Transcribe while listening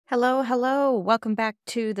Hello, hello. Welcome back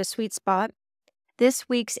to The Sweet Spot. This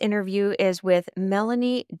week's interview is with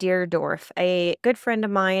Melanie Deardorff, a good friend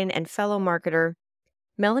of mine and fellow marketer.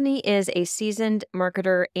 Melanie is a seasoned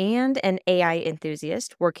marketer and an AI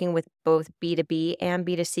enthusiast, working with both B2B and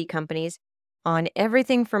B2C companies on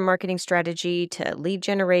everything from marketing strategy to lead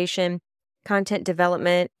generation, content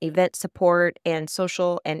development, event support, and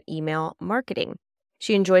social and email marketing.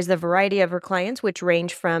 She enjoys the variety of her clients, which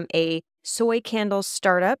range from a soy candle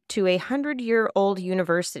startup to a 100-year-old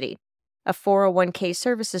university, a 401k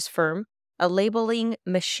services firm, a labeling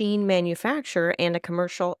machine manufacturer, and a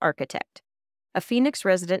commercial architect. A Phoenix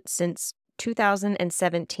resident since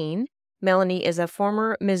 2017, Melanie is a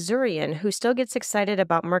former Missourian who still gets excited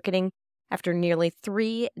about marketing after nearly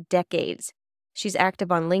 3 decades. She's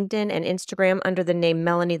active on LinkedIn and Instagram under the name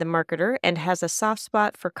Melanie the Marketer and has a soft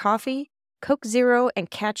spot for coffee, Coke Zero,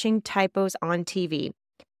 and catching typos on TV.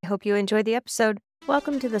 I hope you enjoyed the episode.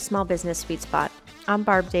 Welcome to the Small Business Sweet Spot. I'm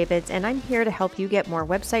Barb Davids, and I'm here to help you get more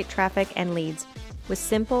website traffic and leads with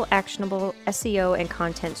simple, actionable SEO and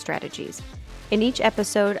content strategies. In each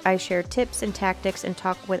episode, I share tips and tactics and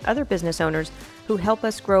talk with other business owners who help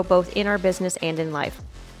us grow both in our business and in life.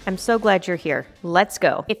 I'm so glad you're here. Let's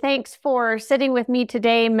go. Hey, thanks for sitting with me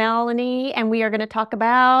today, Melanie, and we are going to talk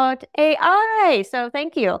about AI. So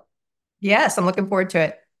thank you. Yes, I'm looking forward to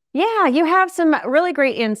it. Yeah, you have some really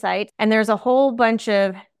great insight, and there's a whole bunch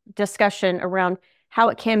of discussion around how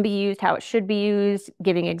it can be used, how it should be used,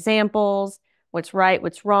 giving examples, what's right,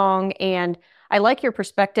 what's wrong. And I like your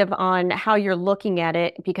perspective on how you're looking at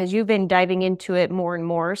it because you've been diving into it more and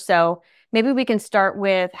more. So maybe we can start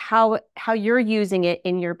with how you're using it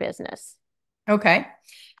in your business. Okay.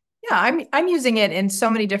 Yeah, I'm using it in so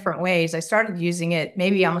many different ways. I started using it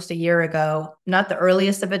maybe almost a year ago. Not the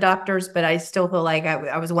earliest of adopters, but I still feel like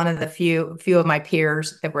I was one of the few of my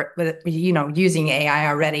peers that were, using AI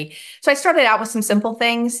already. So I started out with some simple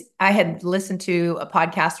things. I had listened to a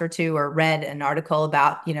podcast or two or read an article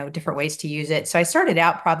about, different ways to use it. So I started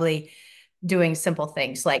out probably doing simple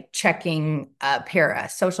things like checking a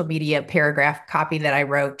social media paragraph copy that I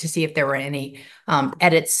wrote to see if there were any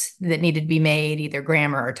edits that needed to be made, either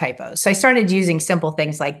grammar or typos. So I started using simple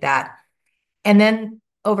things like that. And then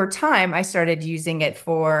over time, I started using it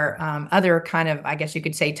for other kind of, I guess you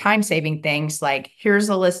could say, time-saving things like here's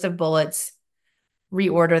a list of bullets,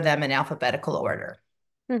 reorder them in alphabetical order.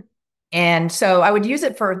 And so I would use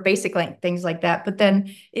it for basic things like that. But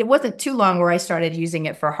then it wasn't too long where I started using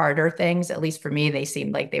it for harder things. At least for me, they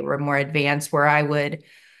seemed like they were more advanced, where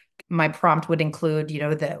my prompt would include,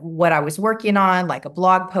 what I was working on, like a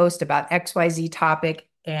blog post about XYZ topic.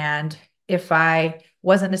 And if I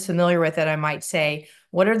wasn't as familiar with it, I might say,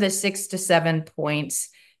 what are the 6 to 7 points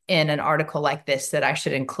in an article like this that I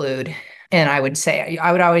should include? And I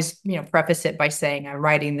would always, preface it by saying, I'm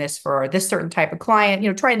writing this for this certain type of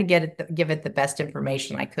client, trying to give it the best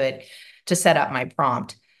information I could to set up my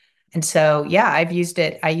prompt. And so, yeah, I've used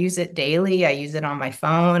it. I use it daily. I use it on my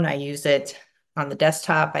phone. I use it on the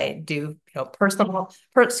desktop. I do, personal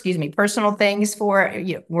things for,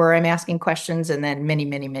 where I'm asking questions, and then many,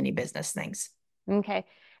 many, many business things. Okay.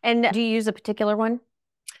 And do you use a particular one?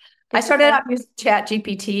 I started out with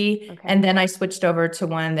ChatGPT, and then I switched over to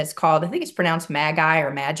one that's called, I think it's pronounced Magai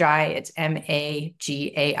or Magi. It's magai.co.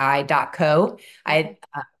 I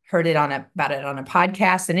heard about it on a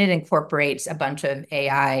podcast, and it incorporates a bunch of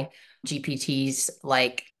AI GPTs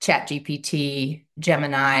like ChatGPT,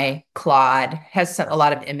 Gemini, Claude, has a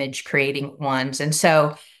lot of image creating ones. And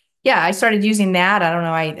so, yeah, I started using that. I don't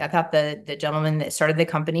know. I thought the gentleman that started the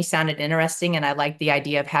company sounded interesting, and I liked the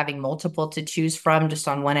idea of having multiple to choose from just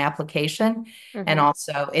on one application. And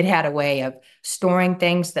also it had a way of storing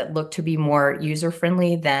things that looked to be more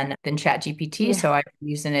user-friendly than ChatGPT. Yeah. So I've been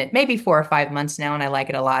using it maybe 4 or 5 months now, and I like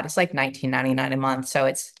it a lot. It's like $19.99 a month, so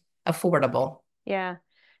it's affordable. Yeah.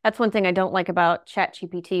 That's one thing I don't like about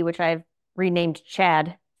ChatGPT, which I've renamed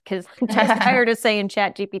Chad because I'm just tired of saying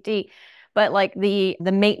ChatGPT. But like the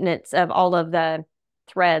maintenance of all of the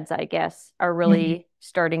threads, I guess, are really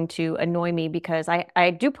starting to annoy me because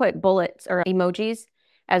I do put bullets or emojis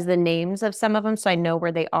as the names of some of them so I know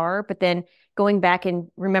where they are. But then going back and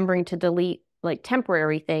remembering to delete like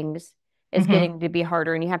temporary things is getting to be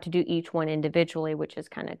harder, and you have to do each one individually, which is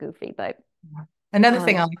kind of goofy. But another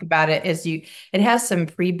thing I like about it is it has some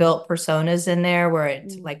pre-built personas in there where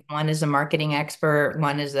it's like one is a marketing expert,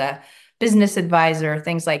 one is a business advisor,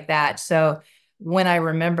 things like that. So when I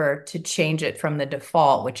remember to change it from the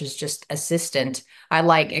default, which is just assistant, I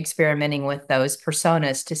like experimenting with those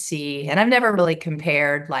personas to see. And I've never really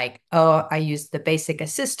compared like, oh, I used the basic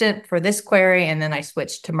assistant for this query, and then I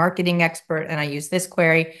switched to marketing expert and I use this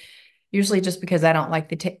query. usually just because I don't like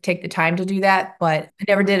to take the time to do that. But I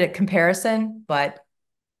never did a comparison, but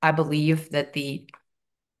I believe that the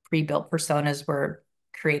pre-built personas were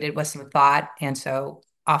created with some thought. And so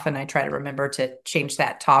often I try to remember to change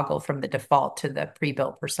that toggle from the default to the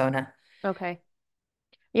pre-built persona. Okay.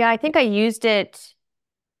 Yeah, I think I used it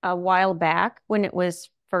a while back when it was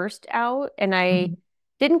first out, and I Mhm.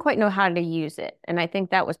 didn't quite know how to use it. And I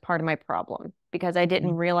think that was part of my problem because I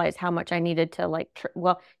didn't realize how much I needed to like,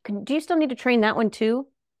 well, do you still need to train that one too,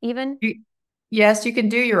 even? Yes, you can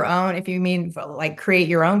do your own. If you mean like create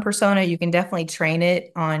your own persona, you can definitely train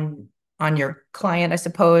it on your client, I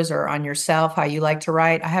suppose, or on yourself, how you like to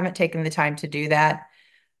write. I haven't taken the time to do that.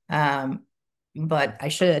 Um, but I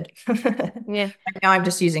should. Yeah. Right now I'm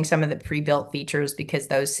just using some of the pre-built features because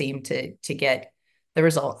those seem to get the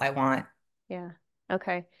result I want. Yeah.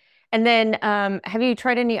 Okay. And then have you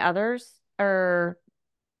tried any others or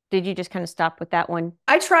did you just kind of stop with that one?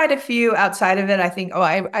 I tried a few outside of it. I think,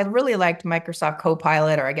 I really liked Microsoft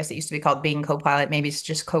Copilot, or I guess it used to be called Bing Copilot. Maybe it's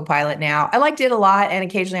just Copilot now. I liked it a lot, and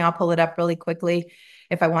occasionally I'll pull it up really quickly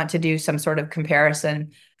if I want to do some sort of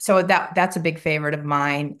comparison. So that's a big favorite of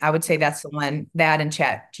mine. I would say that's the one, that and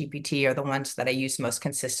ChatGPT are the ones that I use most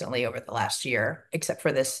consistently over the last year, except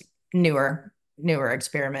for this newer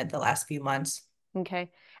experiment the last few months.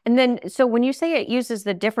 Okay. And then, so when you say it uses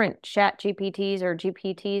the different chat GPTs or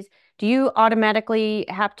GPTs, do you automatically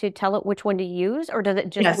have to tell it which one to use, or does it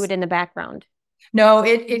just do it Yes. in the background? No,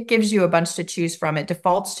 it gives you a bunch to choose from. It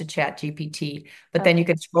defaults to ChatGPT, but then you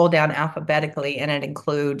Okay. can scroll down alphabetically, and it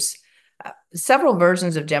includes several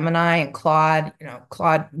versions of Gemini and Claude.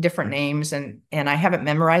 Claude, different names, and I haven't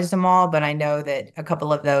memorized them all, but I know that a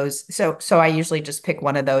couple of those. So I usually just pick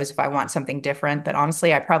one of those if I want something different. But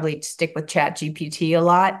honestly, I probably stick with ChatGPT a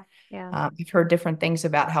lot. Yeah. I've heard different things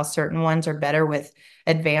about how certain ones are better with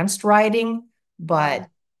advanced writing, Yeah. but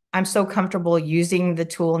I'm so comfortable using the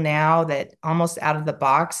tool now that almost out of the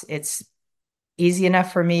box, it's easy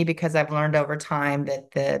enough for me because I've learned over time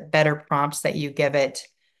that the better prompts that you give it,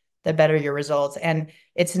 the better your results. And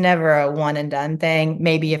it's never a one and done thing.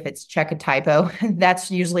 Maybe if it's check a typo,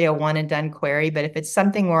 that's usually a one and done query. But if it's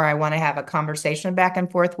something where I want to have a conversation back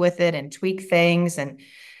and forth with it and tweak things and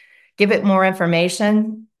give it more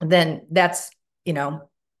information, then you know,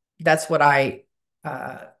 that's what I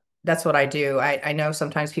uh, that's what I do. I know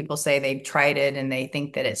sometimes people say they've tried it and they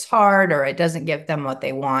think that it's hard or it doesn't give them what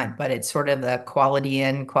they want, but it's sort of the quality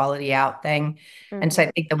in, quality out thing. And so Hmm.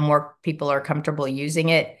 I think the more people are comfortable using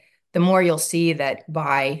it, the more you'll see that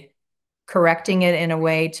by correcting it in a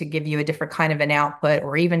way to give you a different kind of an output,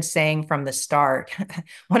 or even saying from the start.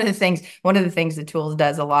 One of the things the tool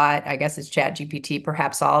does a lot, I guess it's ChatGPT,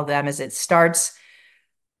 perhaps all of them, is it starts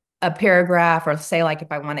a paragraph, or say like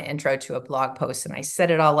if I want an intro to a blog post and I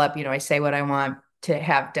set it all up, I say what I want to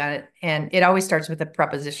have done it. And it always starts with a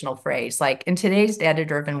prepositional phrase, like in today's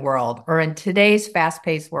data-driven world, or in today's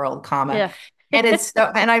fast-paced world, comma. Yeah.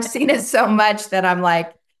 And I've seen it so much that I'm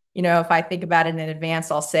like, if I think about it in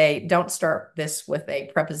advance, I'll say, don't start this with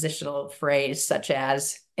a prepositional phrase such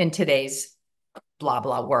as in today's blah,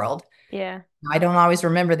 blah world. Yeah. I don't always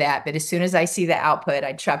remember that, but as soon as I see the output,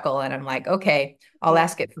 I chuckle and I'm like, okay, I'll Yeah.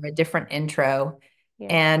 ask it for a different intro. Yeah.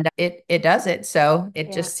 And it does it. So it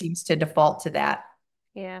Yeah. just seems to default to that.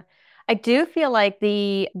 Yeah. I do feel like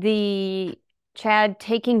the Chad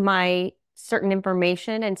taking my certain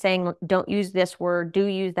information and saying, don't use this word, do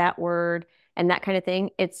use that word, and that kind of thing,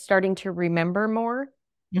 it's starting to remember more.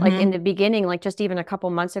 Like in Hmm. the beginning, like just even a couple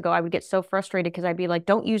months ago, I would get so frustrated because I'd be like,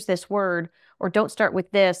 don't use this word or don't start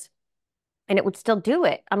with this, and it would still do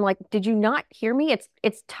it. I'm like, did you not hear me?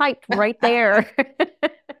 It's typed right there. I've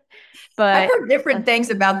But heard different things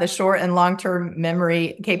about the short and long-term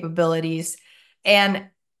memory capabilities. And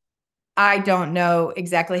I don't know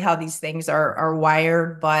exactly how these things are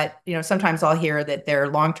wired, but sometimes I'll hear that their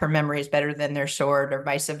long-term memory is better than their short, or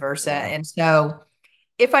vice versa. yeah. And so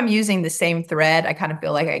if I'm using the same thread, I kind of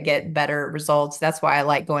feel like I get better results. That's why I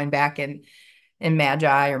like going back in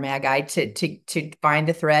Magai to find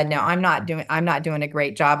a thread. Now I'm not doing a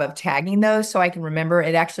great job of tagging those so I can remember.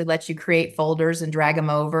 It actually lets you create folders and drag them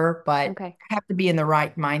over, but Okay. I have to be in the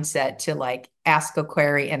right mindset to like ask a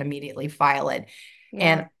query and immediately file it. Yeah.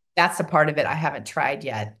 And that's a part of it I haven't tried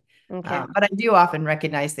yet. Okay. But I do often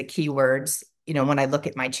recognize the keywords, when I look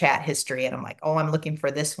at my chat history and I'm like, oh, I'm looking for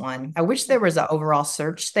this one. I wish there was an overall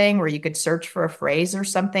search thing where you could search for a phrase or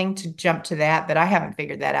something to jump to that, but I haven't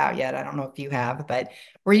figured that out yet. I don't know if you have, but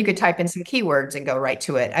where you could type in some keywords and go right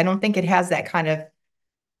to it. I don't think it has that kind of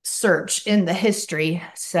search in the history.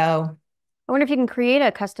 So I wonder if you can create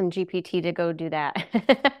a custom GPT to go do that.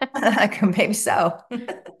 Maybe so.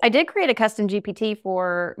 I did create a custom GPT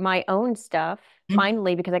for my own stuff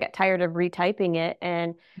finally because I got tired of retyping it,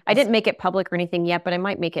 and I didn't make it public or anything yet, but I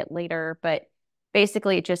might make it later. But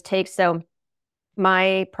basically it just takes, so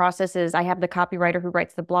my process is I have the copywriter who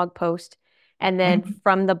writes the blog post, and then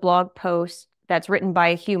from the blog post that's written by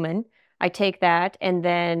a human, I take that and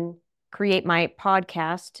then create my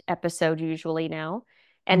podcast episode usually now.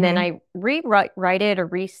 And then I rewrite it or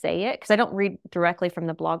re-say it because I don't read directly from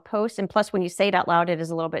the blog post. And plus, when you say it out loud, it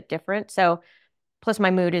is a little bit different. So, plus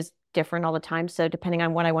my mood is different all the time. So, depending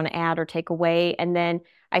on what I want to add or take away. And then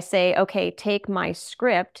I say, okay, take my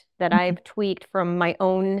script that I've tweaked from my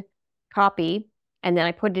own copy, and then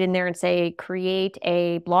I put it in there and say, create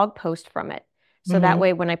a blog post from it. So that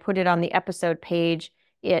way, when I put it on the episode page,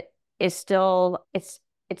 it is still, it's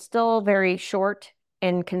still very short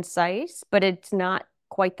and concise, but it's not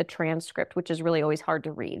quite the transcript, which is really always hard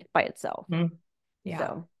to read by itself. Yeah.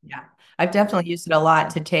 So. Yeah. I've definitely used it a lot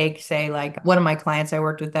to take, say, like one of my clients, I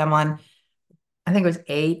worked with them on, I think it was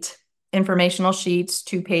 8 informational sheets,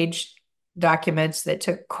 2-page documents that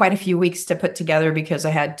took quite a few weeks to put together because I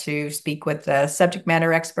had to speak with the subject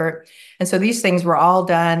matter expert. And so these things were all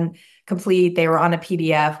done complete. They were on a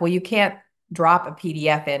PDF. Well, you can't drop a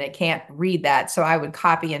PDF in, it can't read that. So I would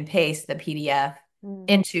copy and paste the PDF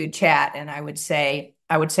into chat. And I would say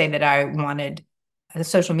that I wanted a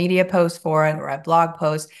social media post for it or a blog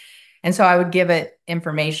post. And so I would give it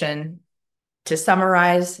information to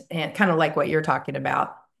summarize and kind of like what you're talking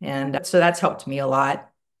about. And so that's helped me a lot.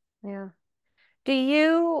 Yeah.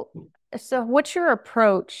 So what's your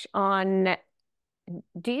approach on,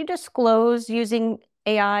 do you disclose using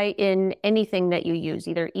AI in anything that you use,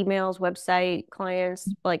 either emails, website, clients?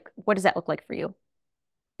 Like, what does that look like for you?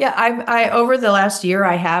 Yeah, I over the last year,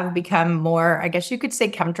 I have become more, I guess you could say,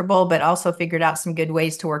 comfortable, but also figured out some good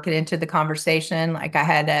ways to work it into the conversation. Like I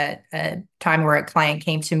had a time where a client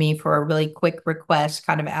came to me for a really quick request,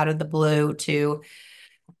 kind of out of the blue, to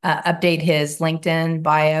update his LinkedIn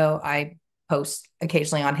bio. I post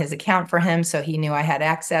occasionally on his account for him, so he knew I had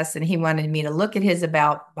access, and he wanted me to look at his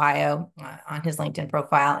about bio on his LinkedIn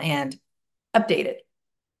profile and update it.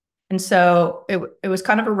 And so it was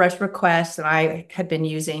kind of a rush request, and I had been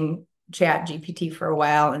using ChatGPT for a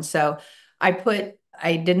while. And so I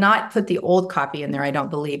did not put the old copy in there, I don't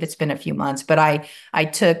believe. It's been a few months, but I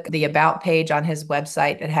took the about page on his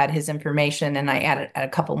website that had his information, and I added a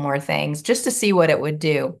couple more things just to see what it would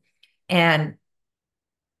do. And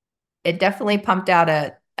it definitely pumped out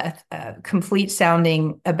a complete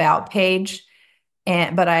sounding about page.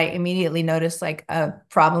 But I immediately noticed like a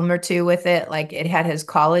problem or two with it. Like it had his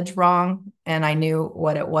college wrong, and I knew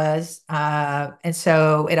what it was. And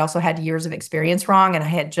so it also had years of experience wrong. And I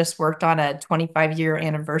had just worked on a 25-year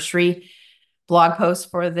anniversary blog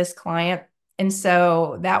post for this client. And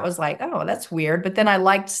so that was like, oh, that's weird. But then I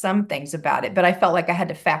liked some things about it, but I felt like I had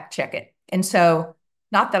to fact check it. And so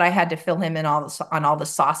not that I had to fill him in on all the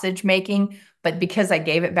sausage making, but because I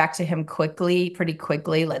gave it back to him pretty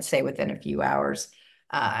quickly, let's say within a few hours.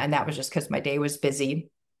 And that was just because my day was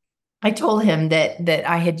busy. I told him that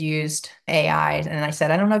I had used AI, and I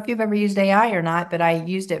said, I don't know if you've ever used AI or not, but I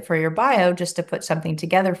used it for your bio just to put something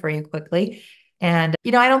together for you quickly. And,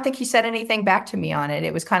 I don't think he said anything back to me on it.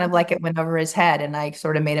 It was kind of like it went over his head, and I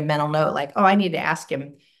sort of made a mental note like, oh, I need to ask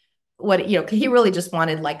him what, he really just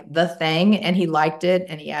wanted like the thing, and he liked it,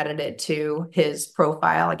 and he added it to his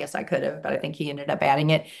profile. I guess I could have, but I think he ended up adding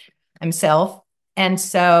it himself. And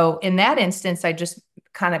so in that instance, I just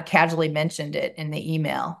kind of casually mentioned it in the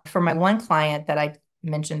email. For my one client that I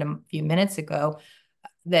mentioned a few minutes ago,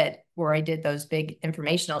 where I did those big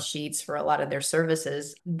informational sheets for a lot of their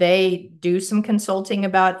services, they do some consulting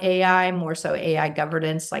about AI, more so AI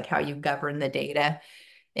governance, like how you govern the data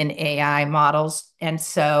in AI models. And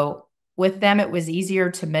so with them, it was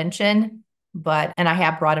easier to mention, and I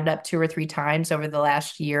have brought it up 2 or 3 times over the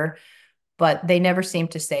last year, but they never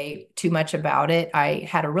seemed to say too much about it. I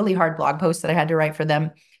had a really hard blog post that I had to write for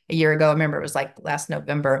them a year ago. I remember it was like last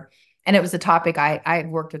November. And it was a topic I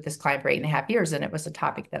worked with this client for 8.5 years, and it was a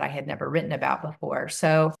topic that I had never written about before.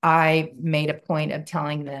 So I made a point of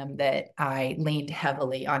telling them that I leaned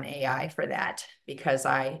heavily on AI for that because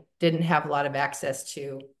I didn't have a lot of access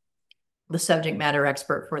to the subject matter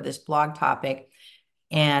expert for this blog topic.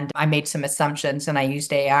 And I made some assumptions, and I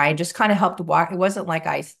used AI, just kind of helped walk. It wasn't like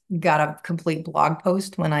I got a complete blog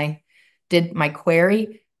post when I did my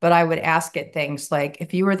query, but I would ask it things like,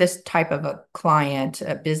 if you were this type of a client,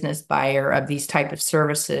 a business buyer of these type of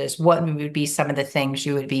services, what would be some of the things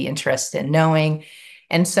you would be interested in knowing?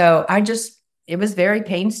 And so I just it was very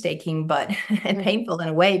painstaking, but and painful in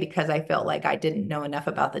a way because I felt like I didn't know enough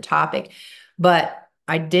about the topic. But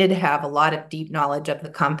I did have a lot of deep knowledge of the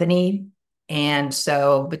company. And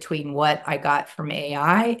so between what I got from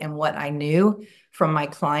AI and what I knew from my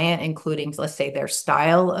client, including, let's say, their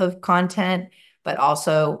style of content, but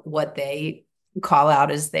also what they call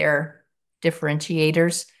out as their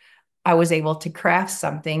differentiators, I was able to craft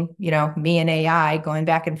something, me and AI going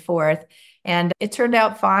back and forth. And it turned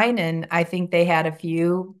out fine. And I think they had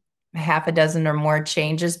half a dozen or more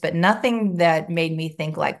changes, but nothing that made me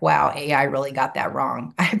think like, wow, AI really got that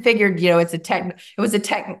wrong. I figured, it was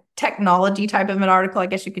a technology type of an article, I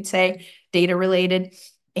guess you could say, data related.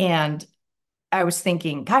 And I was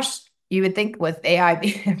thinking, gosh, you would think with AI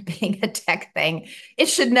being a tech thing, it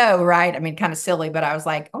should know, right? I mean, kind of silly, but I was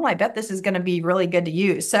like, oh, I bet this is going to be really good to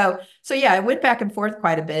use. So yeah, I went back and forth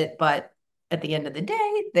quite a bit, but at the end of the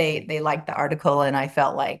day, they liked the article and I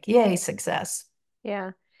felt like, yay, success.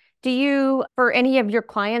 Yeah. For any of your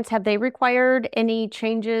clients, have they required any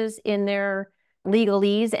changes in their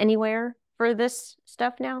legalese anywhere for this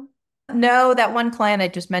stuff now? No, that one client I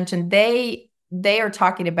just mentioned, they are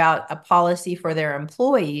talking about a policy for their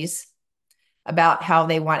employees about how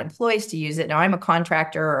they want employees to use it. Now I'm a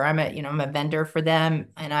contractor or I'm a vendor for them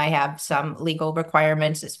and I have some legal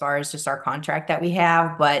requirements as far as just our contract that we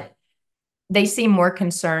have, but they seem more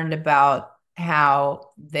concerned about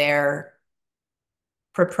how their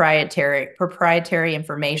proprietary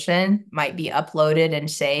information might be uploaded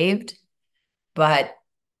and saved. But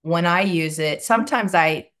when I use it, sometimes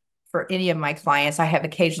for any of my clients, I have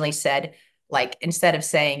occasionally said, like, instead of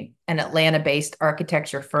saying an Atlanta-based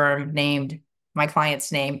architecture firm named my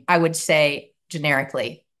client's name, I would say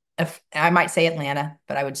generically, if I might say Atlanta,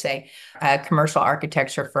 but I would say a commercial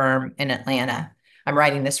architecture firm in Atlanta. I'm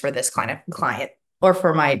writing this for this client or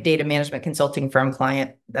for my data management consulting firm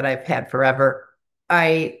client that I've had forever.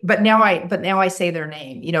 But now I say their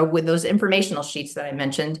name, with those informational sheets that I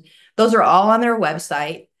mentioned, those are all on their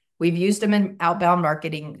website. We've used them in outbound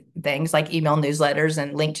marketing things like email newsletters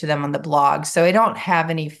and linked to them on the blog. So I don't have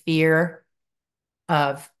any fear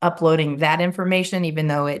of uploading that information, even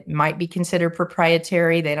though it might be considered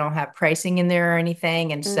proprietary. They don't have pricing in there or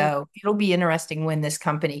anything. And so it'll be interesting when this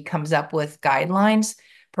company comes up with guidelines.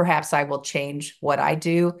 Perhaps I will change what I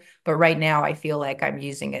do. But right now I feel like I'm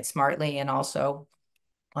using it smartly and also,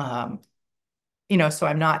 so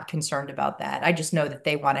I'm not concerned about that. I just know that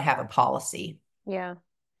they want to have a policy. Yeah.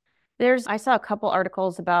 I saw a couple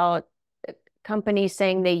articles about companies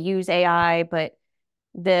saying they use AI, but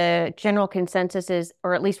the general consensus is,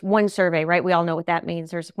 or at least one survey, right? We all know what that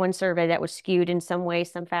means. There's one survey that was skewed in some way,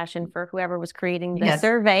 some fashion for whoever was creating the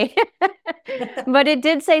survey. But it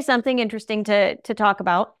did say something interesting to talk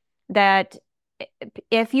about, that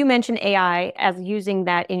if you mention AI as using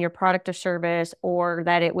that in your product or service, or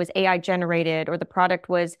that it was AI generated, or the product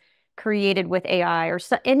was created with AI, or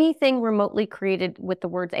anything remotely created with the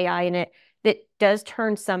words AI in it, that does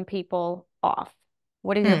turn some people off.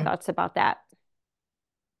 What are your thoughts about that?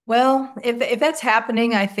 Well, if that's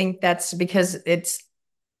happening, I think that's because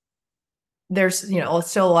there's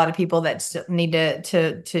still a lot of people that still need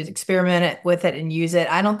to experiment with it and use it.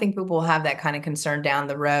 I don't think people will have that kind of concern down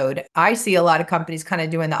the road. I see a lot of companies kind of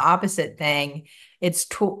doing the opposite thing.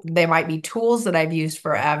 They might be tools that I've used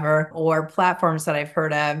forever or platforms that I've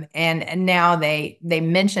heard of, and now they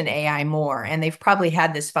mention AI more, and they've probably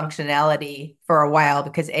had this functionality for a while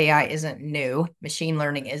because AI isn't new, machine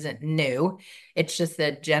learning isn't new. It's just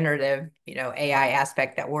the generative, AI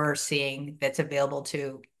aspect that we're seeing that's available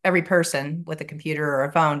to every person with a computer or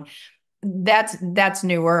a phone. That's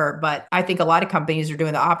newer, but I think a lot of companies are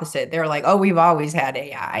doing the opposite. They're like, oh, we've always had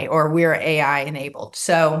AI, or we're AI enabled.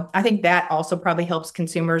 So I think that also probably helps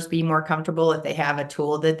consumers be more comfortable if they have a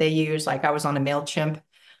tool that they use. Like I was on a MailChimp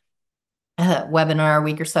webinar a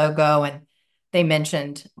week or so ago, and they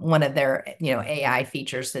mentioned one of their AI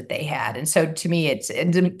features that they had. And so to me, it's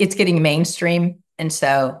getting mainstream. And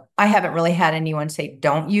so I haven't really had anyone say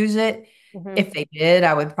don't use it. If they did,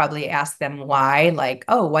 I would probably ask them why, like,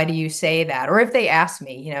 oh, why do you say that? Or if they ask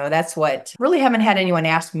me, that's what really haven't had anyone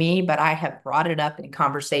ask me, but I have brought it up in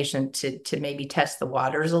conversation to maybe test the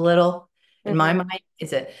waters a little. In my mind,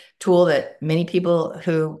 it's a tool that many people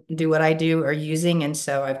who do what I do are using. And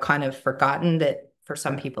so I've kind of forgotten that for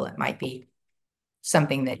some people, it might be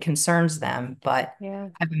something that concerns them. But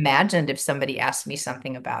I've imagined if somebody asked me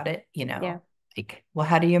something about it, like, well,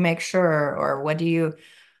 how do you make sure? Or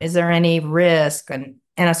is there any risk?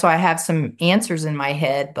 And so I have some answers in my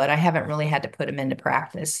head, but I haven't really had to put them into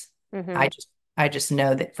practice. I just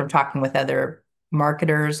know that from talking with other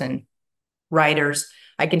marketers and writers,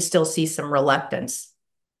 I can still see some reluctance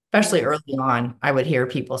especially Yeah. early on, I would hear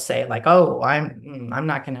people say like, "Oh, I'm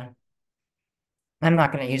not gonna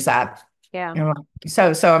use that." Yeah. You know,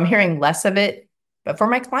 so I'm hearing less of it, but for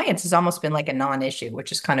my clients, it's almost been like a non-issue,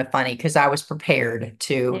 which is kind of funny because I was prepared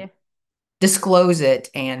to Yeah. disclose it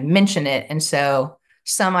and mention it. And so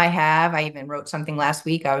some I even wrote something last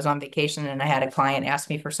week. I was on vacation and I had a client ask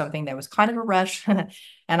me for something that was kind of a rush.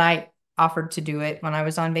 And I offered to do it when I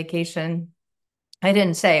was on vacation. I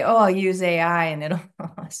didn't say, oh, I'll use AI and it'll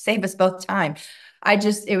save us both time.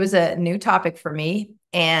 It was a new topic for me.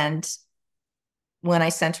 And when I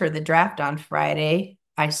sent her the draft on Friday,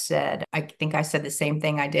 I think I said the same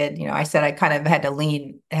thing I did. I said I kind of had to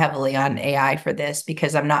lean heavily on AI for this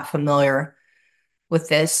because I'm not familiar with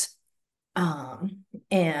this.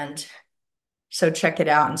 And so check it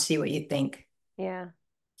out and see what you think. Yeah.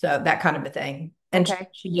 So that kind of a thing. And Okay.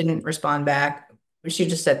 she didn't respond back. She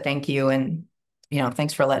just said thank you and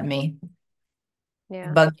thanks for letting me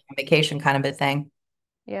Yeah. bug you on vacation kind of a thing.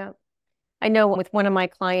 Yeah. I know with one of my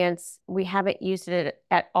clients, we haven't used it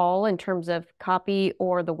at all in terms of copy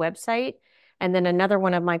or the website. And then another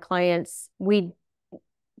one of my clients,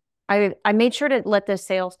 I made sure to let the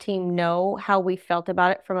sales team know how we felt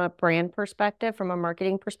about it from a brand perspective, from a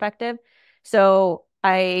marketing perspective. So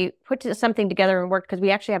I put something together and worked because we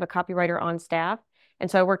actually have a copywriter on staff. And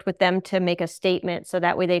so I worked with them to make a statement so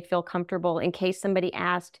that way they'd feel comfortable in case somebody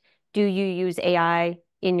asked, do you use AI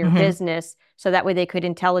in your Mm-hmm. business? So that way they could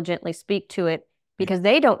intelligently speak to it because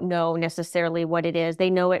they don't know necessarily what it is. They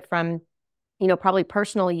know it from, probably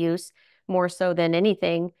personal use more so than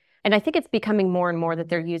anything. And I think it's becoming more and more that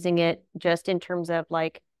they're using it just in terms of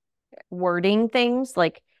like wording things.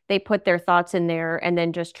 Like they put their thoughts in there and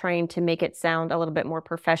then just trying to make it sound a little bit more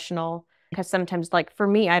professional. Because sometimes, like for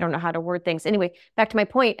me, I don't know how to word things. Anyway, back to my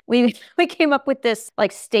point, we came up with this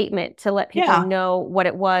like statement to let people Yeah. know what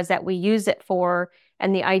it was that we use it for,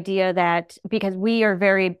 and the idea that because we are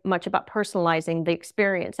very much about personalizing the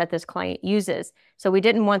experience that this client uses. So we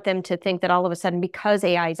didn't want them to think that all of a sudden, because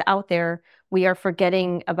AI is out there, we are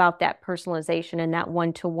forgetting about that personalization and that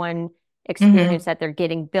one-to-one Mm-hmm. experience that they're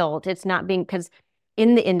getting built. It's not being, because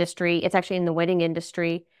in the industry, it's actually in the wedding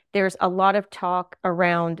industry, there's a lot of talk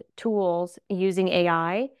around tools using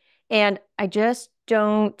AI. And I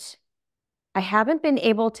haven't been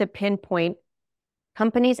able to pinpoint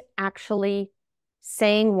companies actually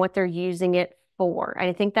saying what they're using it for. And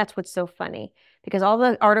I think that's what's so funny because all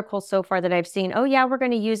the articles so far that I've seen, oh yeah, we're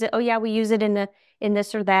going to use it. Oh yeah, we use it in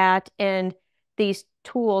this or that. And these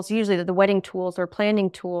tools, usually the wedding tools or planning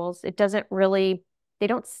tools, they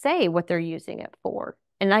don't say what they're using it for.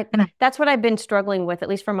 And that's what I've been struggling with, at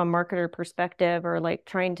least from a marketer perspective, or like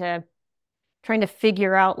trying to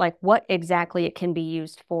figure out like what exactly it can be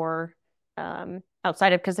used for,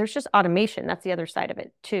 outside of, because there's just automation. That's the other side of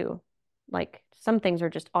it too. Like some things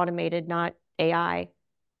are just automated, not AI.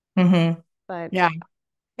 Mm-hmm. But Yeah.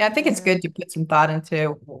 Yeah, I think it's yeah. good to put some thought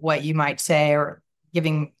into what you might say or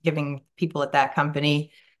giving people at that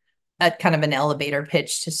company a kind of an elevator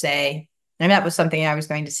pitch to say. And that was something I was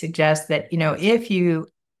going to suggest that,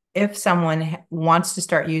 if someone wants to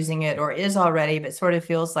start using it or is already, but sort of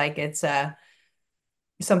feels like it's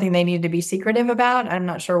something they need to be secretive about. I'm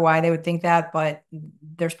not sure why they would think that, but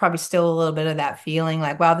there's probably still a little bit of that feeling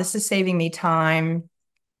like, wow, this is saving me time.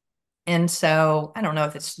 And so I don't know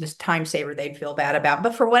if it's this time saver they'd feel bad about,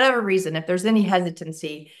 but for whatever reason, if there's any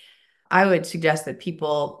hesitancy, I would suggest that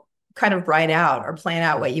people kind of write out or plan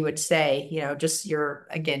out what you would say, just your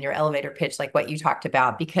elevator pitch, like what you talked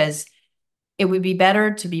about, because it would be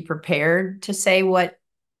better to be prepared to say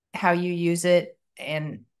how you use it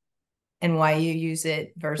and why you use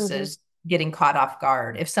it Hmm. versus getting caught off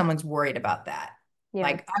guard if someone's worried about that. Yeah.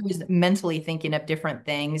 Like I was mentally thinking of different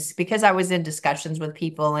things because I was in discussions with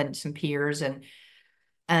people and some peers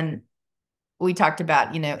and we talked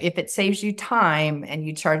about, if it saves you time and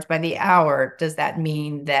you charge by the hour, does that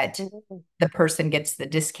mean that Hmm. the person gets the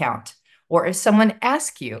discount? Or if someone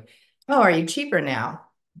asks you, oh, are you cheaper now?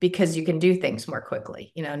 Because you can do things more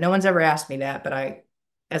quickly. No one's ever asked me that, but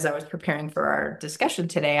as I was preparing for our discussion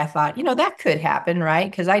today, I thought, that could happen, right?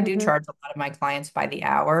 Because I do Hmm. charge a lot of my clients by the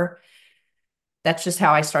hour. That's just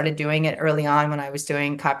how I started doing it early on when I was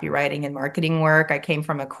doing copywriting and marketing work. I came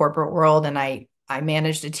from a corporate world and I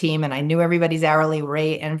managed a team and I knew everybody's hourly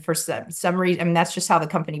rate. And for some reason, I mean, that's just how the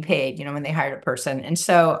company paid, when they hired a person. And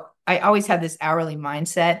so I always had this hourly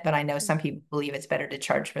mindset, but I know some people believe it's better to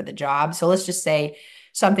charge for the job. So let's just say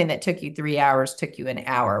something that took you 3 hours took you an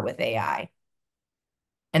hour with AI.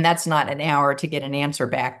 And that's not an hour to get an answer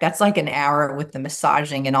back. That's like an hour with the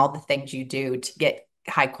massaging and all the things you do to get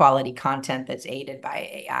high quality content that's aided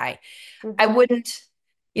by AI. I Hmm. wouldn't.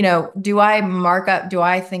 do I mark up, do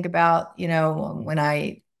I think about, when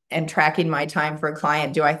I am tracking my time for a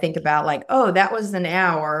client, do I think about like, oh, that was an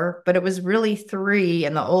hour, but it was really 3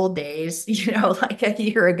 in the old days, like a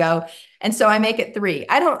year ago. And so I make it 3.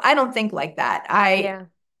 I don't think like that. Yeah.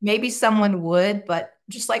 Maybe someone would, but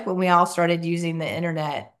just like when we all started using the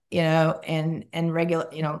internet, and regular,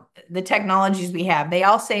 the technologies we have, they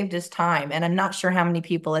all saved us time. And I'm not sure how many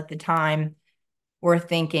people at the time were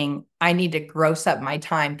thinking, I need to gross up my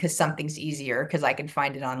time because something's easier because I can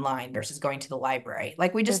find it online versus going to the library.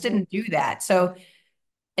 Like we just didn't do that. So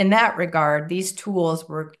in that regard, these tools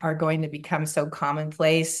are going to become so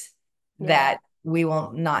commonplace that we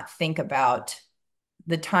will not think about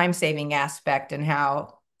the time saving aspect and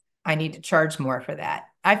how I need to charge more for that.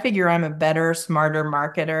 I figure I'm a better, smarter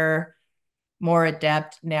marketer, more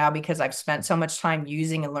adept now because I've spent so much time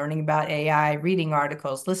using and learning about AI, reading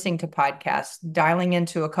articles, listening to podcasts, dialing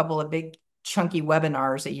into a couple of big chunky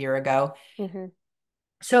webinars a year ago.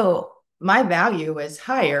 So my value is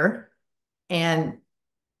higher. And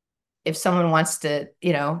if someone wants to,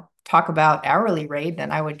 talk about hourly rate,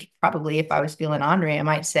 then I would probably, if I was feeling ornery, I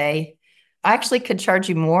might say, I actually could charge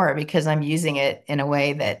you more because I'm using it in a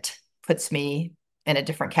way that puts me in a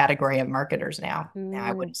different category of marketers now. Now,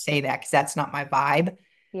 I wouldn't say that because that's not my vibe.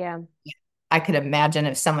 Yeah. I could imagine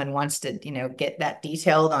if someone wants to, get that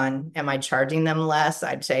detailed on, am I charging them less?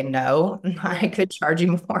 I'd say no, I could charge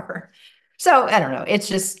you more. So I don't know. It's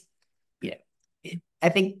just, I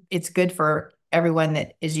think it's good for everyone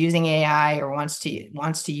that is using AI or wants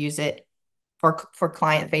to use it for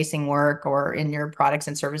client facing work or in your products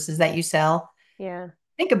and services that you sell. Yeah.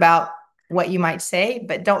 Think about what you might say,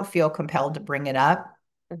 but don't feel compelled to bring it up.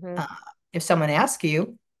 If someone asks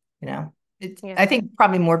you, I think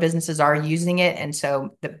probably more businesses are using it. And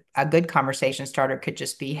so a good conversation starter could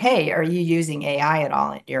just be, hey, are you using AI at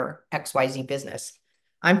all in your XYZ business?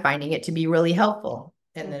 I'm finding it to be really helpful.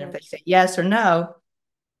 And then if they say yes or no,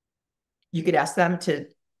 you could ask them to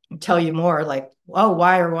tell you more like, oh,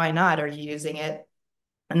 why or why not are you using it?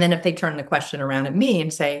 And then if they turn the question around at me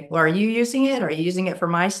and say, well, are you using it? Are you using it for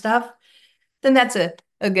my stuff? Then that's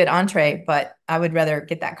a good entree, but I would rather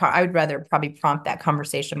I would rather probably prompt that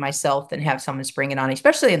conversation myself than have someone spring it on,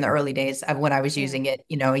 especially in the early days of when I was using it,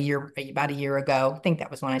 about a year ago. I think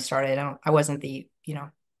that was when I started. I wasn't the,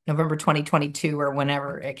 November 2022 or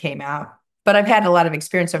whenever it came out, but I've had a lot of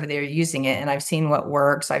experience over there using it and I've seen what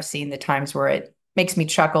works. I've seen the times where it makes me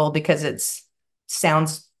chuckle because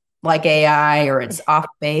sounds like AI or it's off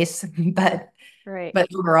base, but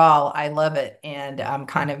overall, I love it. And I'm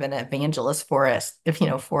kind of an evangelist for it,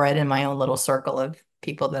 for it in my own little circle of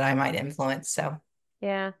people that I might influence. So,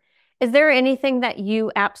 yeah. Is there anything that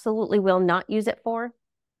you absolutely will not use it for?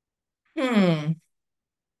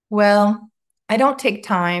 Well, I don't take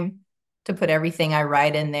time to put everything I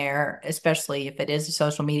write in there, especially if it is a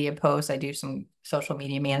social media post. I do some social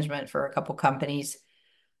media management for a couple companies.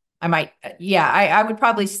 I would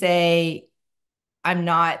probably say I'm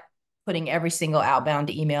not putting every single outbound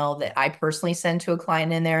email that I personally send to a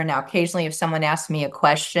client in there. Now, occasionally, if someone asks me a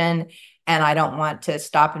question and I don't want to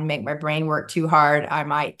stop and make my brain work too hard, I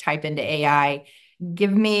might type into AI,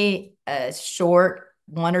 give me a short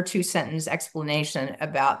 1 or 2 sentence explanation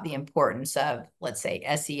about the importance of, let's say,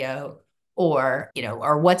 SEO or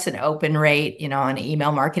what's an open rate, on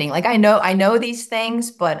email marketing. Like I know these things,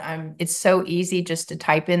 but it's so easy just to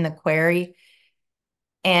type in the query.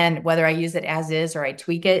 And whether I use it as is or I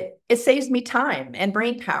tweak it, it saves me time and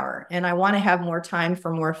brain power. And I want to have more time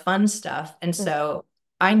for more fun stuff. And so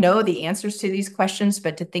I know the answers to these questions,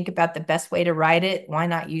 but to think about the best way to write it, why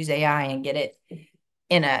not use AI and get it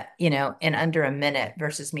in under a minute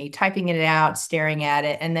versus me typing it out, staring at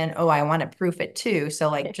it, and then, I want to proof it too.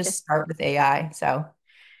 So like just start with AI. So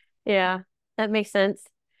yeah, that makes sense.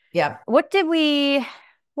 Yeah.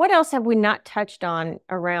 What else have we not touched on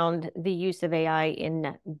around the use of AI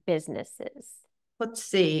in businesses? Let's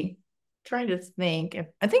see. Trying to think.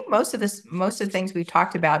 I think most of the things we've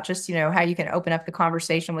talked about, just, how you can open up the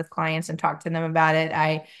conversation with clients and talk to them about it.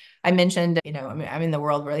 I mentioned, I'm in the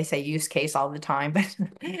world where they say use case all the time, but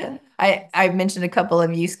I mentioned a couple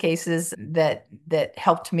of use cases that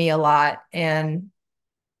helped me a lot. And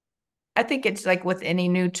I think it's like with any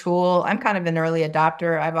new tool, I'm kind of an early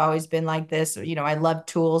adopter. I've always been like this. I love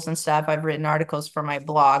tools and stuff. I've written articles for my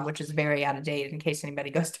blog, which is very out of date in case anybody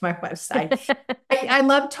goes to my website. I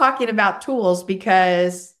love talking about tools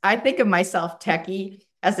because I think of myself techie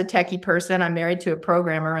as a techie person. I'm married to a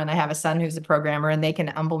programmer and I have a son who's a programmer, and they can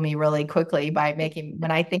humble me really quickly by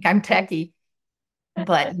when I think I'm techie.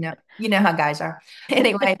 But you know how guys are.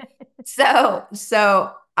 Anyway, so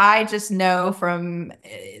I just know from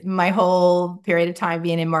my whole period of time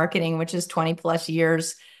being in marketing, which is 20 plus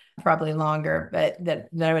years, probably longer, but that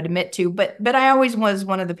I would admit to. But I always was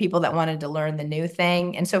one of the people that wanted to learn the new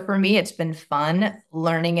thing. And so for me, it's been fun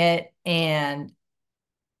learning it and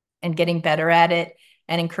getting better at it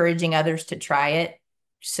and encouraging others to try it.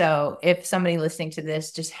 So if somebody listening to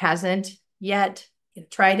this just hasn't yet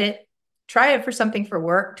tried it, try it for something for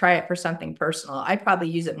work, try it for something personal. I probably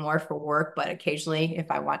use it more for work, but occasionally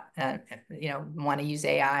if I want, want to use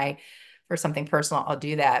AI for something personal, I'll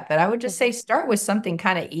do that. But I would just say start with something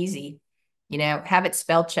kind of easy, have it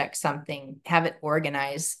spell check something, have it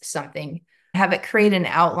organize something, have it create an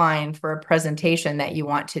outline for a presentation that you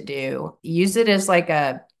want to do. Use it as like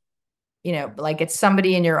like it's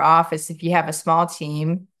somebody in your office. If you have a small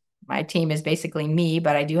team, my team is basically me,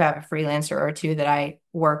 but I do have a freelancer or two that I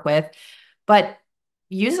work with. But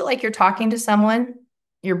use it like you're talking to someone,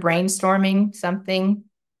 you're brainstorming something,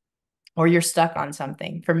 or you're stuck on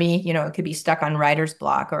something. For me, it could be stuck on writer's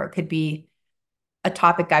block, or it could be a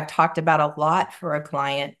topic I've talked about a lot for a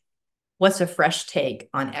client. What's a fresh take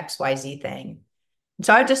on XYZ thing?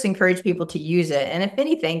 So I just encourage people to use it. And if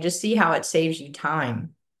anything, just see how it saves you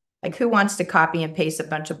time. Like, who wants to copy and paste a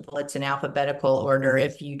bunch of bullets in alphabetical order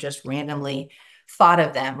if you just randomly thought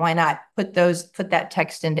of them? Why not put that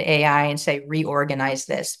text into AI and say, reorganize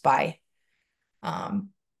this by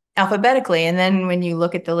alphabetically. And then when you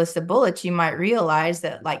look at the list of bullets, you might realize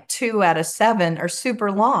that like 2 out of 7 are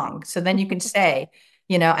super long. So then you can say,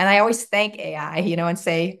 and I always thank AI, and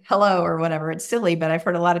say hello or whatever. It's silly, but I've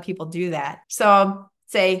heard a lot of people do that. So I'll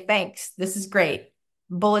say, thanks, this is great.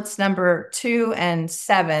 Bullets number 2 and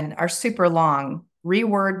 7 are super long.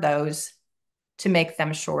 Reword those to make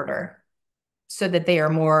them shorter so that they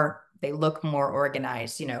look more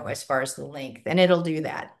organized, as far as the length, and it'll do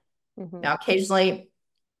that. Now, occasionally,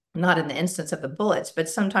 not in the instance of the bullets, but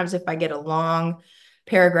sometimes if I get a long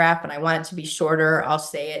paragraph and I want it to be shorter, I'll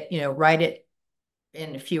say it, write it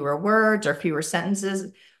in fewer words or fewer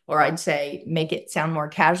sentences, or I'd say, make it sound more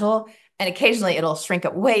casual. And occasionally it'll shrink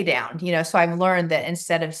it way down, so I've learned that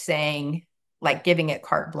instead of saying, like, giving it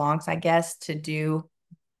carte blanche, I guess, to do,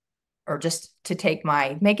 or just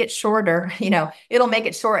to make it shorter, it'll make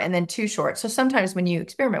it short and then too short. So sometimes when you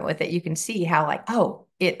experiment with it, you can see how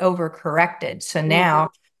it overcorrected. So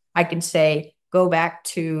now I can say, go back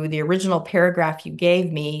to the original paragraph you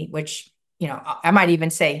gave me, which, I might even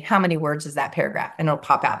say, how many words is that paragraph? And it'll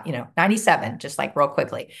pop out, 97, just like real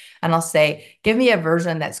quickly. And I'll say, give me a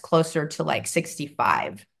version that's closer to like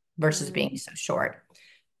 65 versus being so short.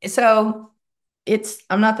 So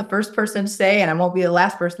I'm not the first person to say, and I won't be the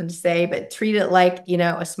last person to say, but treat it like,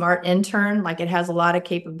 a smart intern, like it has a lot of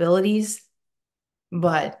capabilities.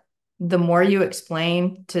 But the more you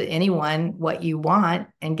explain to anyone what you want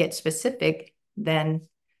and get specific, then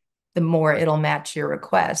the more it'll match your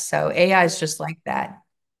request. So AI is just like that.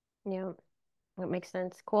 Yeah, that makes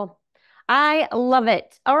sense. Cool. I love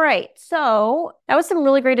it. All right. So that was some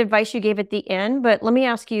really great advice you gave at the end, but let me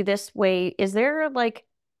ask you this way. Is there like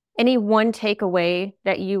any one takeaway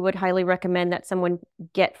that you would highly recommend that someone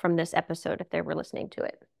get from this episode if they were listening to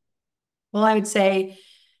it? Well, I would say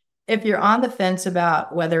if you're on the fence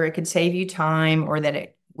about whether it could save you time or that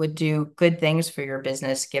it would do good things for your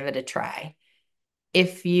business, give it a try.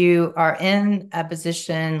 If you are in a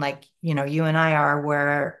position like, you and I are,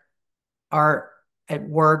 where our at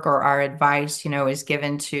work or our advice, is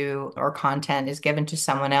given to, or content is given to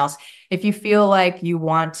someone else, if you feel like you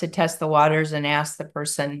want to test the waters and ask the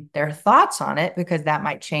person their thoughts on it, because that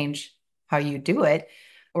might change how you do it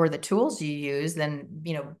or the tools you use, then,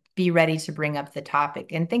 be ready to bring up the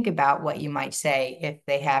topic and think about what you might say if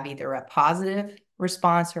they have either a positive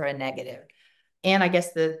response or a negative. And I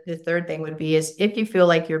guess the third thing would be is if you feel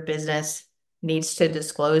like your business needs to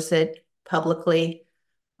disclose it publicly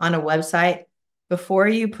on a website, before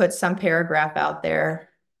you put some paragraph out there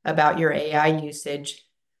about your AI usage,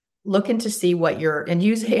 look into see and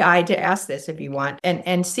use AI to ask this if you want,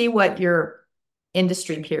 and see what your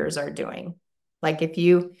industry peers are doing. Like if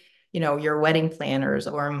your wedding planners,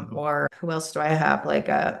 or who else do I have? Like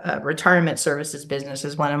a retirement services business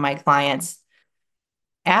is one of my clients.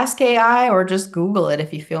 Ask AI or just Google it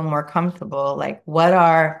if you feel more comfortable. Like, what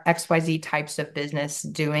are XYZ types of business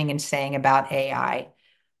doing and saying about AI,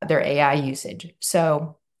 their AI usage?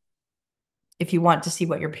 So if you want to see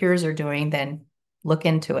what your peers are doing, then look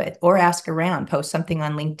into it or ask around, post something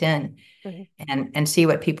on LinkedIn and see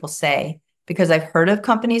what people say. Because I've heard of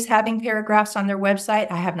companies having paragraphs on their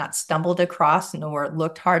website. I have not stumbled across nor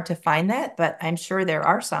looked hard to find that, but I'm sure there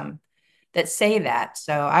are some that say that.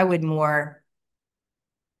 So I would more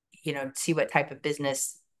see what type of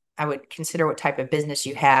business I would consider what type of business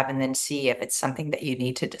you have and then see if it's something that you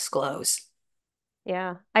need to disclose.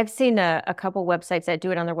 Yeah. I've seen a couple websites that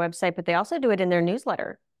do it on their website, but they also do it in their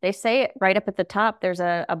newsletter. They say it right up at the top. There's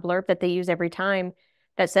a blurb that they use every time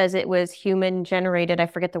that says it was human generated. I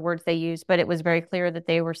forget the words they use, but it was very clear that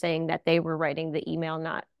they were saying that they were writing the email,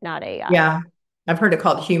 not AI. Yeah. I've heard it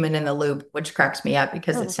called human in the loop, which cracks me up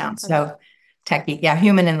because it Oh, sounds okay. so techy. Yeah,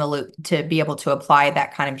 human in the loop to be able to apply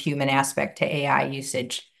that kind of human aspect to AI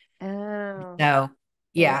usage. Oh, So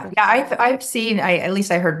yeah, interesting. I've seen at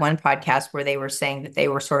least I heard one podcast where they were saying that they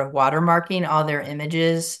were sort of watermarking all their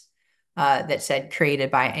images that said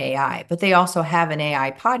created by AI, but they also have an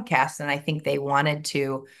AI podcast, and I think they wanted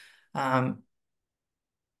to um,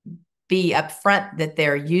 be upfront that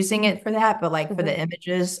they're using it for that. But like for Hmm. the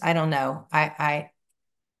images, I don't know.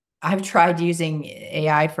 I've tried using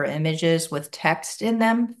AI for images with text in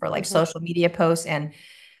them for like Hmm. social media posts, and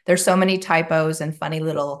there's so many typos and funny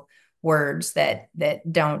little words that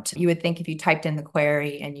don't. You would think if you typed in the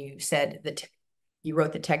query and you said that you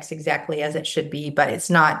wrote the text exactly as it should be, but it's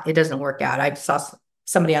not. It doesn't work out. I saw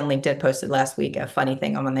somebody on LinkedIn posted last week a funny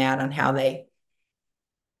thing on that on how they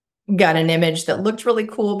got an image that looked really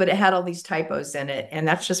cool, but it had all these typos in it, and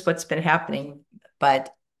that's just what's been happening.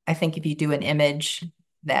 But I think if you do an image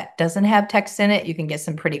that doesn't have text in it, you can get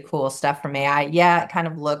some pretty cool stuff from AI. Yeah, it kind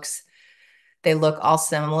of looks, they look all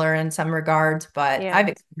similar in some regards, but Yeah. I've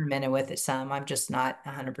experimented with it some. I'm just not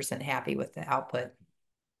 100% happy with the output.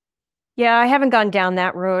 Yeah, I haven't gone down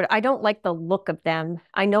that road. I don't like the look of them.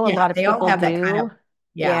 I know a Yeah, lot of they all people have that kind of, do.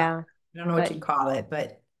 yeah, Yeah, I don't know what but you'd call it,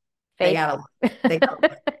 but they fake. they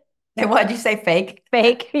got, what'd you say, fake?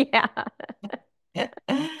 Fake. Yeah.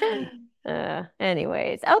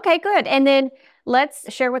 Anyways, okay, good. And then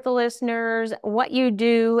let's share with the listeners what you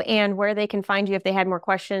do and where they can find you if they had more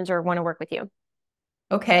questions or want to work with you.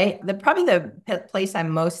 Okay, probably the place I'm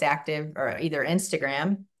most active are either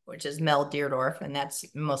Instagram, which is Mel Deardorff, and that's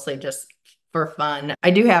mostly just for fun.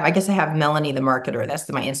 I guess I have Melanie the Marketer. That's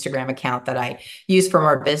my Instagram account that I use for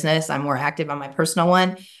more business. I'm more active on my personal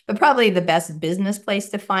one, but probably the best business place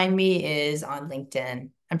to find me is on LinkedIn.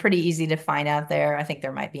 I'm pretty easy to find out there. I think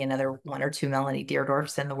there might be another one or two Melanie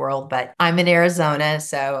Deardorffs in the world, but I'm in Arizona,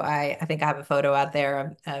 so I think I have a photo out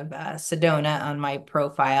there of Sedona on my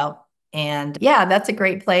profile. And yeah, that's a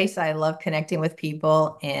great place. I love connecting with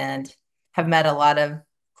people and have met a lot of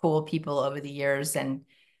cool people over the years and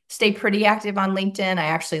stay pretty active on LinkedIn. I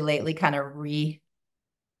actually lately kind of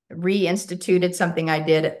reinstituted something I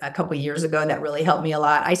did a couple of years ago that really helped me a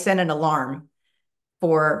lot. I set an alarm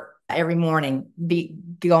for every morning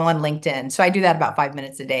go on LinkedIn. So I do that about 5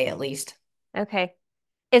 minutes a day at least. Okay.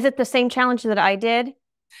 Is it the same challenge that I did?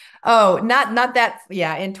 Oh, not that.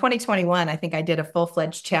 Yeah, in 2021, I think I did a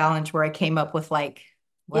full-fledged challenge where I came up with like,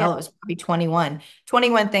 Yeah. well, it was probably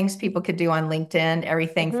 21 things people could do on LinkedIn,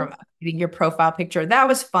 everything Hmm. from updating your profile picture. That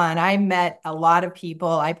was fun. I met a lot of people.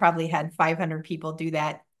 I probably had 500 people do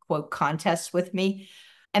that quote contest with me.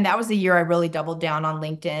 And that was the year I really doubled down on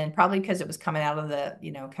LinkedIn, probably because it was coming out of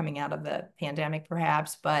the pandemic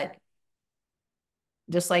perhaps, but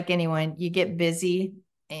just like anyone, you get busy,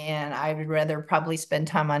 and I would rather probably spend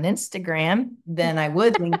time on Instagram than I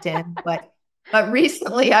would LinkedIn. But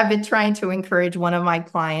recently I've been trying to encourage one of my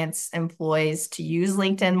clients' employees to use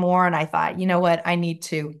LinkedIn more. And I thought, you know what, I need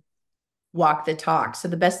to walk the talk. So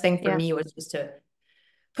the best thing for Yeah. me was just to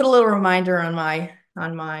put a little reminder on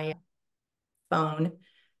my phone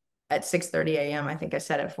at 6:30 a.m. I think I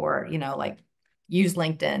set it for, like use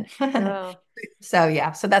LinkedIn. Oh. So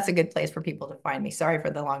yeah, so that's a good place for people to find me. Sorry for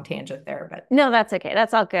the long tangent there, but No, that's okay.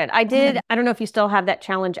 That's all good. I don't know if you still have that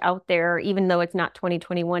challenge out there, even though it's not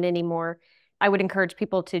 2021 anymore. I would encourage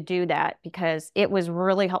people to do that because it was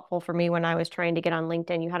really helpful for me when I was trying to get on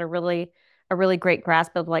LinkedIn. You had a really great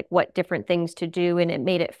grasp of like what different things to do, and it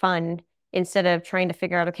made it fun instead of trying to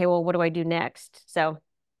figure out, okay, well, what do I do next? So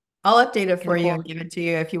I'll update it kind for of you cool. and give it to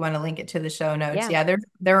you if you want to link it to the show notes. Yeah. Yeah,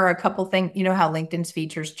 there are a couple things, you know how LinkedIn's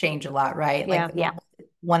features change a lot, right? Yeah. Like Yeah.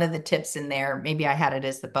 one of the tips in there, maybe I had it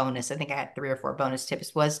as the bonus. I think I had 3 or 4 bonus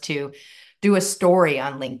tips was to do a story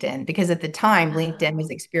on LinkedIn because at the time LinkedIn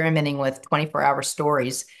was Oh, experimenting with 24-hour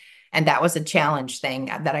stories, and that was a challenge thing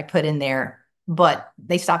that I put in there, but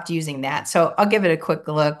they stopped using that. So I'll give it a quick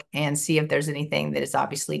look and see if there's anything that is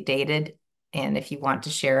obviously dated, and if you want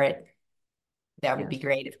to share it, that would yeah. be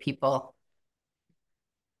great if people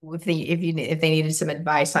if they needed some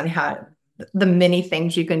advice on how the many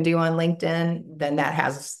things you can do on LinkedIn, then that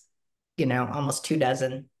has, almost 2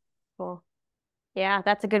 dozen. Cool. Yeah,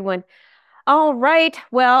 that's a good one. All right.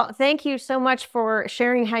 Well, thank you so much for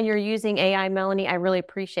sharing how you're using AI, Melanie. I really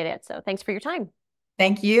appreciate it. So thanks for your time.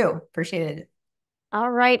 Thank you. Appreciate it. All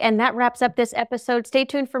right. And that wraps up this episode. Stay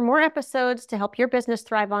tuned for more episodes to help your business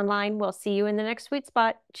thrive online. We'll see you in the next Sweet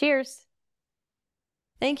Spot. Cheers.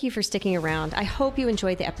 Thank you for sticking around. I hope you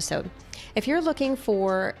enjoyed the episode. If you're looking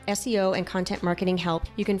for SEO and content marketing help,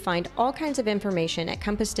 you can find all kinds of information at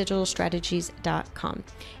compassdigitalstrategies.com.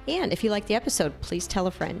 And if you like the episode, please tell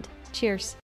a friend. Cheers.